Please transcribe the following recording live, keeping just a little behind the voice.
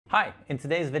Hi, in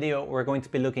today's video we're going to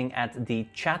be looking at the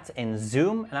chat in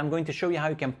Zoom, and I'm going to show you how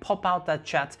you can pop out that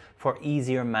chat for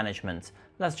easier management.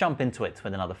 Let's jump into it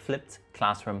with another flipped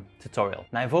classroom tutorial.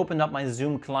 Now I've opened up my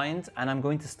Zoom client and I'm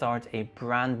going to start a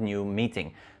brand new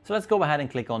meeting. So let's go ahead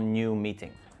and click on New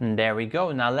Meeting. And there we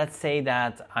go. Now let's say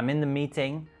that I'm in the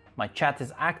meeting, my chat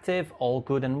is active, all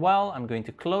good and well. I'm going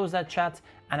to close that chat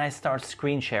and I start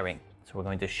screen sharing. So we're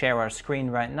going to share our screen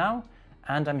right now,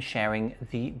 and I'm sharing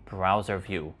the browser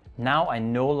view. Now I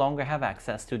no longer have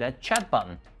access to that chat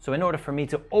button. So in order for me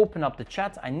to open up the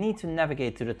chat, I need to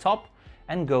navigate to the top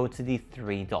and go to the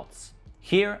three dots.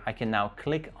 Here I can now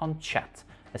click on chat.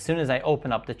 As soon as I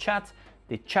open up the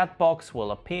chat box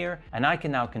will appear and I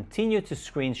can now continue to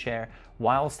screen share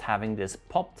whilst having this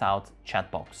popped out chat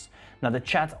box. Now the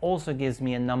chat also gives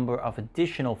me a number of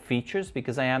additional features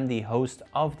because I am the host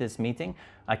of this meeting.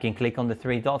 I can click on the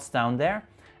three dots down there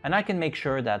and I can make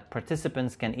sure that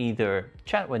participants can either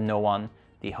chat with no one,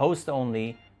 the host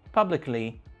only,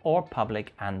 publicly, or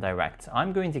public and direct.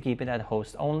 I'm going to keep it at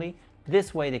host only.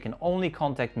 This way they can only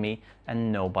contact me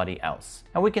and nobody else.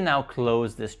 And we can now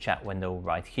close this chat window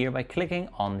right here by clicking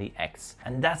on the X.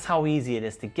 And that's how easy it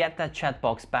is to get that chat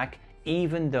box back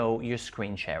even though you're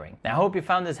screen sharing. Now, I hope you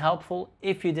found this helpful.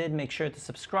 If you did, make sure to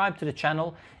subscribe to the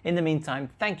channel. In the meantime,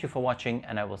 thank you for watching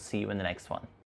and I will see you in the next one.